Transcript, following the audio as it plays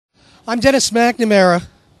I'm Dennis McNamara.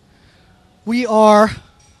 We are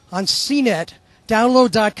on CNET,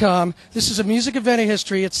 download.com. This is a music event of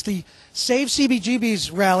history. It's the Save CBGB's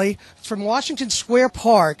rally. It's from Washington Square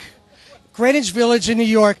Park, Greenwich Village in New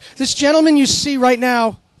York. This gentleman you see right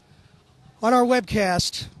now on our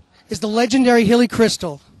webcast is the legendary Hilly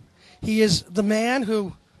Kristal. He is the man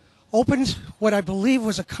who opened what I believe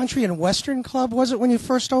was a country and western club. Was it when you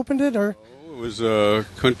first opened it, or? It was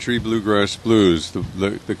country bluegrass blues.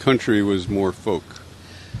 The country was more folk.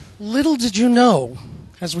 Little did you know,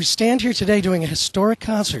 as we stand here today doing a historic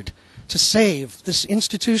concert to save this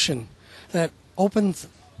institution that opened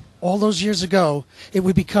all those years ago, it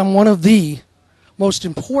would become one of the most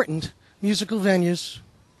important musical venues.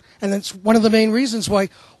 And that's one of the main reasons why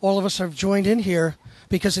all of us have joined in here,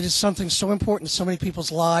 because it is something so important to so many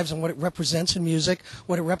people's lives and what it represents in music,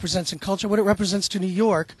 what it represents in culture, what it represents to New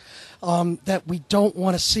York, that we don't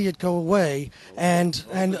want to see it go away. And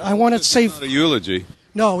I want to say... It's not a eulogy.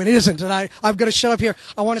 No, it isn't. And I'm going to shut up here.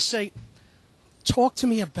 I want to say, talk to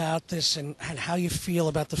me about this and how you feel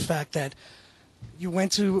about the fact that you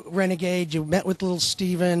went to Renegade, you met with little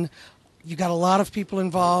Steven, you got a lot of people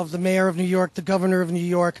involved, the mayor of New York, the governor of New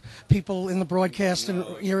York, people in the broadcast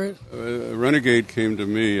era. Renegade came to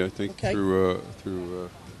me, I think, Okay. through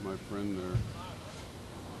my friend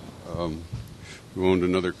there, who owned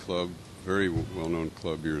another club, very well-known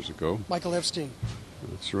club years ago. Michael Epstein.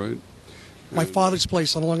 That's right. My father's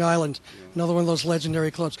place on Long Island, another one of those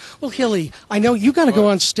legendary clubs. Well, Hilly, I know you got to go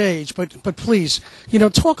on stage, but please,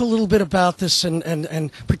 talk a little bit about this,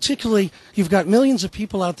 and particularly, you've got millions of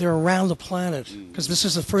people out there around the planet, because this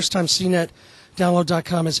is the first time CNET,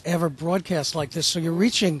 download.com has ever broadcast like this, so you're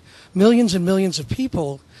reaching millions and millions of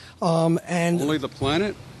people. And Only the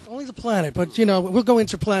planet? Only the planet, but, we'll go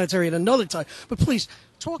interplanetary at another time. But please,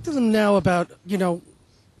 talk to them now about,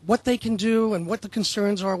 what they can do and what the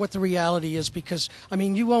concerns are, what the reality is, because,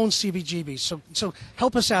 you own CBGB, so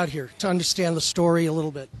help us out here to understand the story a little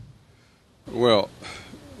bit. Well,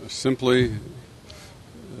 simply,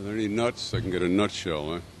 are there any nuts? I can get a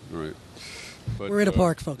nutshell, huh? All right. But, we're in a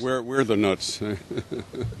park, folks. We're the nuts.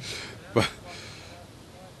 But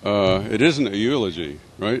it isn't a eulogy,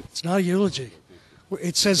 right? It's not a eulogy.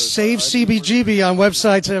 It says Save CBGB on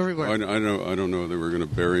websites everywhere. I don't know that we're going to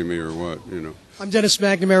bury me or what, I'm Dennis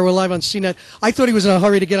McNamara. We're live on CNET. I thought he was in a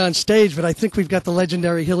hurry to get on stage, but I think we've got the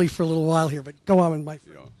legendary Hilly for a little while here. But go on, my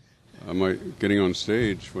friend. Yeah. Am I getting on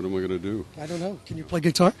stage? What am I going to do? I don't know. Can you play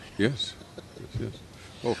guitar? Yes.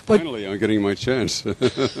 Well, finally, I'm getting my chance. Go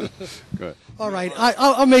ahead. All right.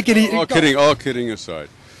 I'll make it easy. All kidding aside.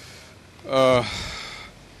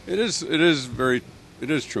 It is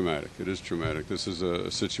traumatic. It is traumatic. This is a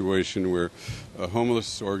situation where a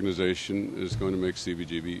homeless organization is going to make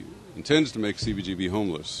intends to make CBGB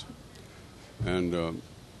homeless. And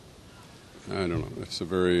I don't know. It's a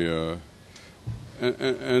very...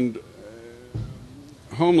 and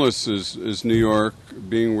homeless is New York,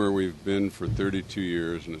 being where we've been for 32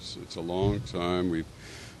 years, and it's a long time. We've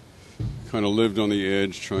kind of lived on the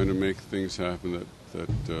edge trying to make things happen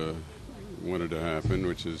that wanted to happen,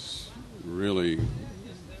 which is really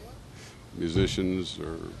musicians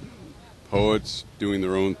or poets doing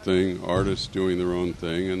their own thing, artists doing their own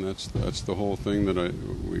thing, and that's the whole thing that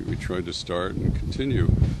we tried to start and continue,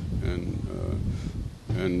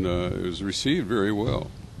 and it was received very well.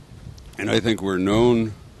 And I think if we're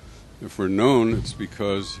known, it's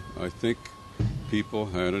because I think people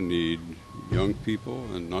had a need, young people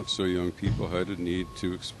and not so young people had a need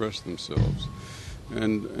to express themselves,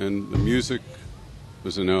 and the music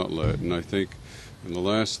was an outlet. And I think in the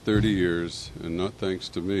last 30 years, and not thanks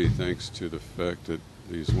to me, thanks to the fact that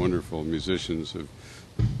these wonderful musicians have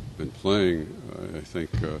been playing,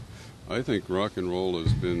 I think rock and roll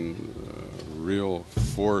has been a real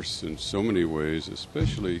force in so many ways,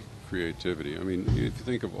 especially creativity. If you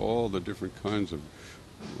think of all the different kinds of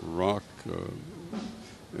rock,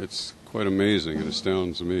 it's quite amazing. It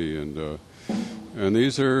astounds me. And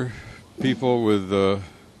these are people with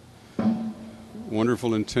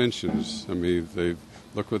wonderful intentions.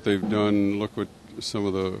 Look what they've done. Look what some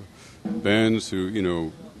of the bands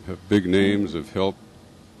who, have big names, have helped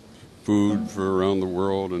food for around the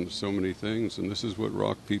world and so many things. And this is what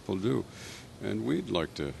rock people do. And we'd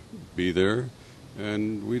like to be there,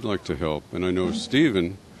 and we'd like to help. And I know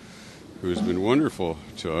Steven, who's been wonderful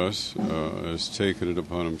to us, has taken it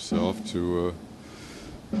upon himself to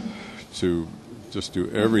just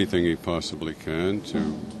do everything he possibly can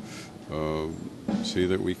to see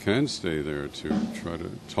that we can stay there, to try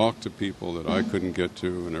to talk to people that I couldn't get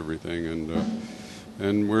to and everything. And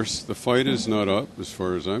the fight is not up as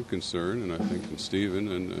far as I'm concerned, and I think in Steven,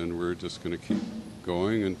 and we're just going to keep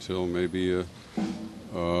going until maybe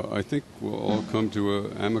I think we'll all come to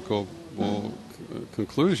an amicable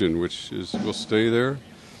conclusion, which is we'll stay there.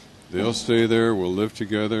 They'll stay there. We'll live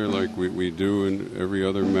together like we do in every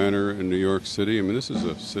other manner in New York City. I mean, this is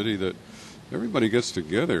a city that everybody gets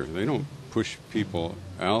together. They don't push people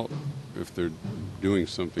out if they're doing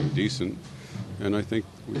something decent. And I think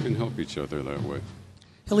we can help each other that way.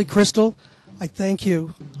 Hilly Kristal, I thank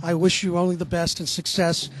you. I wish you only the best and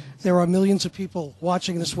success. There are millions of people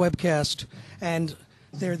watching this webcast, and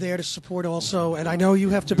they're there to support also. And I know you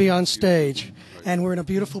have to be on stage. And we're in a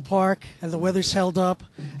beautiful park, and the weather's held up.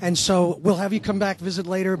 And so we'll have you come back, visit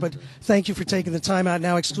later. But thank you for taking the time out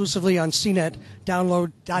now exclusively on CNET,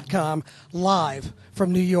 download.com, live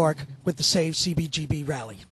from New York with the Save CBGB rally.